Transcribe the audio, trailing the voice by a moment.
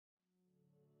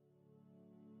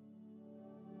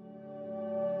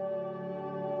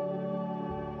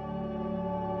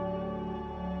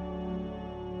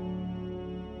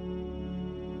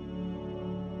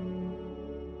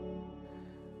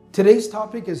Today's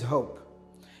topic is hope.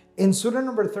 In Surah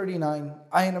number 39,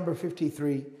 ayah number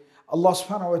 53, Allah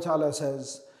subhanahu wa ta'ala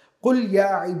says, قُلْ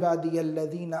يَا عِبَادِيَ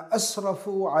الَّذِينَ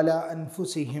أَسْرَفُوا عَلَىٰ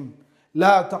أَنفُسِهِمْ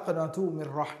لَا تَقْنَطُوا مِنْ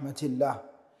رَحْمَةِ اللَّهِ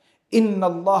إِنَّ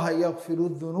اللَّهَ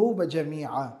يَغْفِرُ الذُّنُوبَ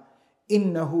جَمِيعًا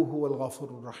إِنَّهُ هُوَ الْغَفُورُ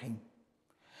الرَّحِيمُ.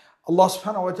 Allah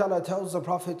subhanahu wa ta'ala tells the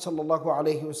Prophet sallallahu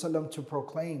alayhi wasallam to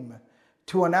proclaim,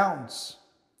 to announce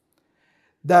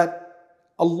that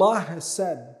Allah has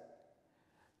said,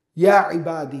 Ya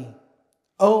ibadi,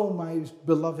 O my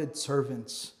beloved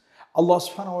servants. Allah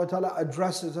subhanahu wa ta'ala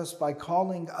addresses us by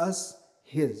calling us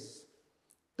His,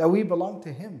 that we belong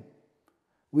to Him.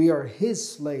 We are His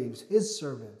slaves, His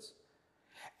servants.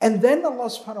 And then Allah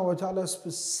subhanahu wa ta'ala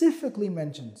specifically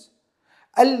mentions,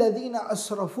 الَّذِينَ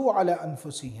أَسْرَفُوا عَلَىٰ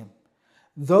أَنفُسِهِمْ,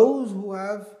 those who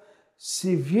have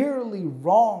severely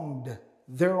wronged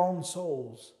their own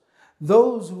souls,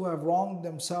 those who have wronged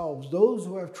themselves, those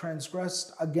who have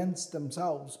transgressed against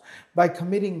themselves by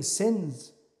committing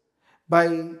sins,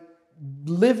 by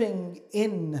living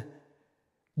in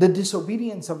the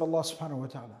disobedience of Allah subhanahu wa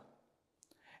ta'ala.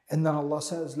 And then Allah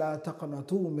says, لا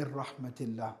تقنطوا من رحمة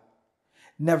الله.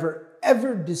 Never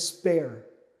ever despair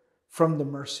from the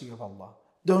mercy of Allah.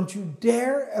 Don't you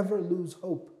dare ever lose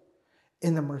hope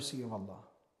in the mercy of Allah.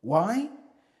 Why?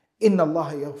 إِنَّ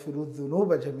اللَّهَ يَغْفِرُ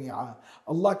الذُّنُوبَ جَمِيعًا.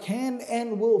 Allah can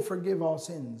and will forgive all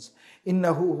sins.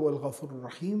 إِنَّهُ هُوَ الْغَفُورُ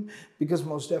الرَّحِيمُ. Because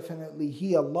most definitely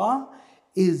He, Allah,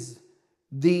 is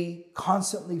the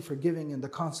constantly forgiving and the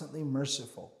constantly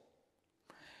merciful.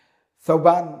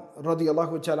 Thawban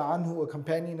radiallahu ta'ala anhu, a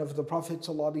companion of the Prophet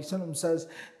ﷺ, says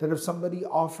that if somebody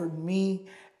offered me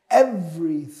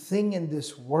everything in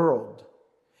this world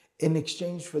in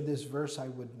exchange for this verse, I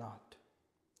would not.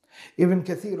 Ibn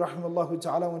Kathir rahimahullah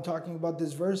ta'ala, when talking about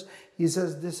this verse, he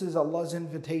says this is Allah's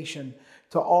invitation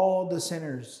to all the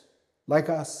sinners like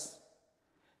us,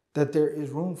 that there is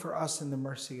room for us in the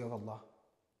mercy of Allah,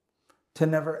 to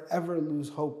never ever lose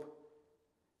hope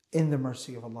in the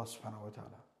mercy of Allah subhanahu wa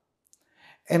ta'ala.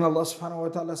 And Allah subhanahu wa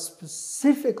ta'ala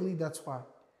specifically, that's why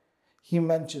He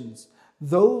mentions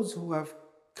those who have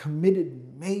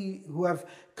committed many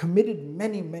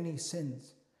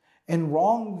sins and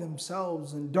wronged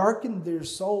themselves and darkened their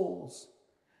souls,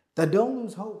 that don't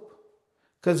lose hope,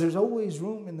 because there's always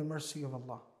room in the mercy of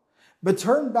Allah. But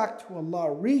turn back to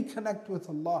Allah, reconnect with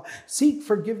Allah, seek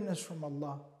forgiveness from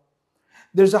Allah.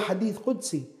 There's a hadith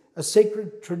Qudsi, a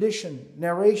sacred tradition,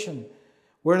 narration,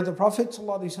 where the Prophet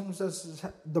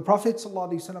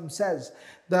ﷺ says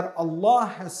that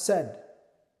Allah has said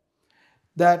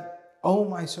that, O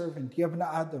my servant, Ya ibn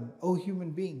Adam, O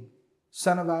human being,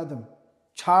 son of Adam,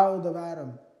 child of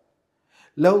Adam,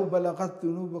 لَوْ بَلَغَتْ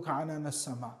ذُنُوبُكَ عَنَانَ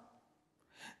السَّمَاءِ,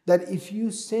 that if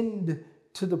you sinned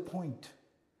to the point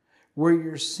where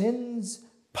your sins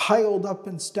piled up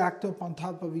and stacked up on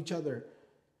top of each other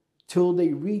till they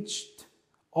reached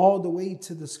all the way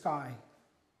to the sky,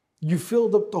 you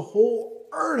filled up the whole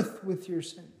earth with your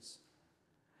sins.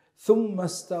 ثُمَّ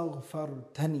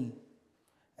اسْتَغْفَرْتَنِي,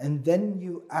 and then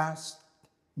you asked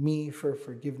me for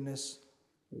forgiveness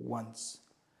once.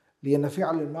 لأن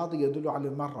فعل الماضي يدل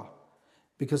على المرة,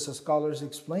 because the scholars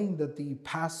explain that the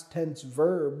past tense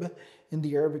verb in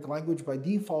the Arabic language by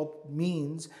default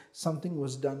means something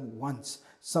was done once,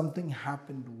 something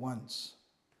happened once.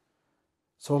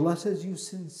 So Allah says, you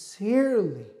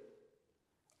sincerely,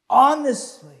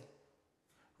 honestly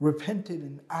repented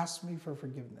and asked me for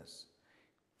forgiveness,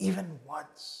 even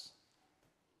once.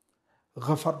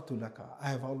 غَفَرْتُ لَكَ, I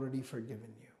have already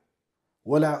forgiven you.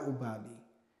 وَلَا أُبَالِي,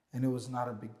 and it was not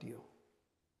a big deal.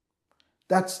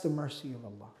 That's the mercy of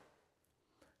Allah.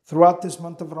 Throughout this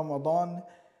month of Ramadan,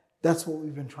 that's what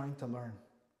we've been trying to learn,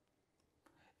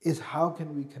 is how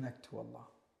can we connect to Allah?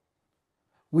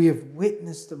 We have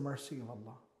witnessed the mercy of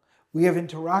Allah. We have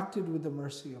interacted with the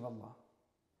mercy of Allah.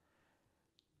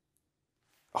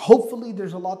 Hopefully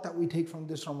there's a lot that we take from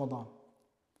this Ramadan.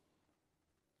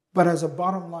 But as a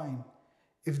bottom line,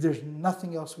 if there's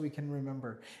nothing else we can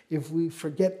remember, if we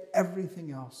forget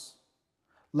everything else,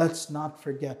 let's not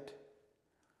forget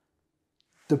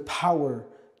the power,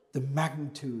 the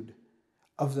magnitude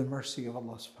of the mercy of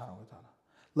Allah subhanahu wa ta'ala.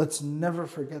 Let's never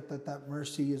forget that that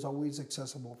mercy is always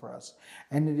accessible for us,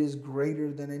 and it is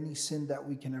greater than any sin that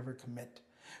we can ever commit.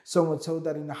 So much so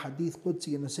that in a hadith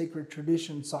Qudsi, in a sacred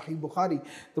tradition, Sahih Bukhari,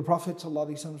 the Prophet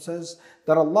ﷺ says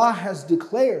that Allah has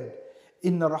declared,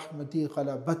 Inna rahmati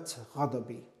ghalabat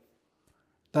ghadabi.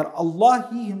 That Allah,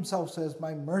 He Himself says,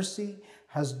 my mercy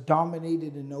has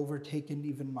dominated and overtaken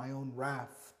even my own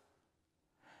wrath.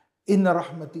 Inna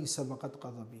rahmati sabaqat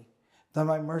ghadabi. That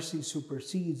my mercy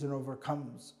supersedes and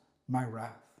overcomes my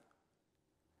wrath.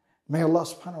 May Allah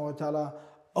subhanahu wa ta'ala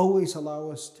always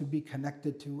allow us to be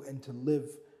connected to and to live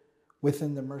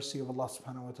within the mercy of Allah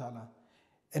subhanahu wa ta'ala.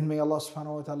 And may Allah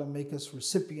subhanahu wa ta'ala make us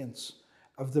recipients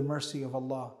of the mercy of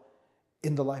Allah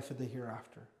in the life of the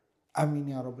hereafter. Ameen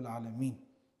ya Rabbil Alameen.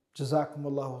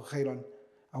 Jazakumullahu khairan.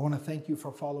 I want to thank you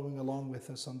for following along with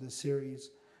us on this series.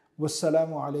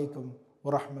 Wassalamu alaikum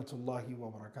wa rahmatullahi wa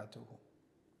barakatuhu.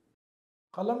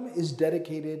 Qalam is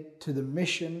dedicated to the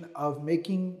mission of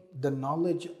making the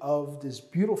knowledge of this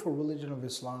beautiful religion of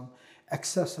Islam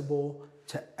accessible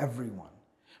to everyone.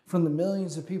 From the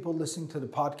millions of people listening to the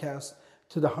podcast,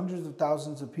 to the hundreds of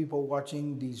thousands of people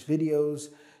watching these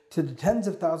videos, to the tens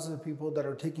of thousands of people that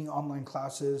are taking online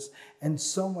classes, and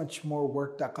so much more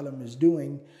work that Qalam is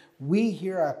doing, we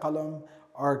here at Qalam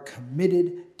are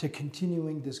committed to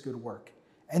continuing this good work.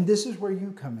 And this is where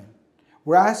you come in.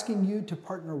 We're asking you to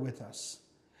partner with us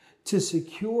to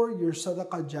secure your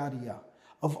sadaqah jariyah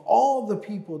of all the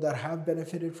people that have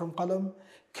benefited from Qalam,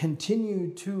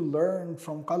 continue to learn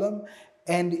from Qalam,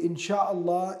 and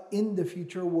inshallah in the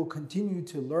future we'll continue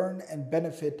to learn and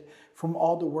benefit from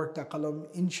all the work that Qalam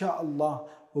inshallah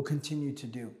will continue to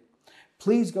do.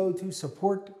 Please go to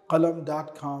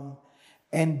supportqalam.com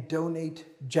and donate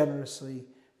generously.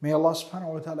 May Allah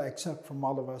subhanahu wa ta'ala accept from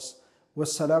all of us.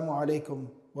 Wassalamu alaikum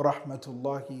wa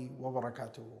rahmatullahi wa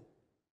barakatuhu.